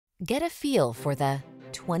Get a feel for the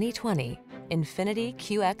 2020 INFINITI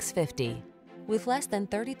QX50. With less than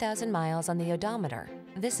 30,000 miles on the odometer,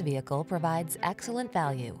 this vehicle provides excellent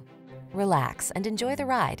value. Relax and enjoy the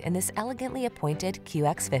ride in this elegantly appointed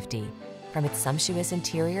QX50. From its sumptuous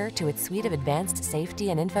interior to its suite of advanced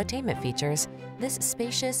safety and infotainment features, this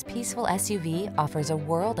spacious, peaceful SUV offers a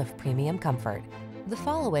world of premium comfort. The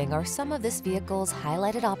following are some of this vehicle's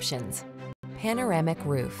highlighted options: panoramic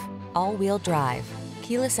roof, all-wheel drive,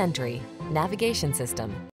 keyless entry, navigation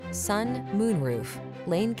system, sun, moonroof,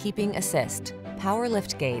 lane keeping assist, power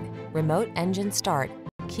liftgate, remote engine start,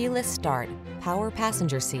 keyless start, power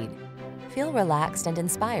passenger seat. Feel relaxed and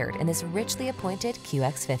inspired in this richly appointed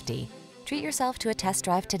QX50. Treat yourself to a test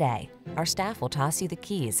drive today. Our staff will toss you the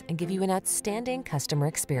keys and give you an outstanding customer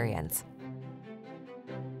experience.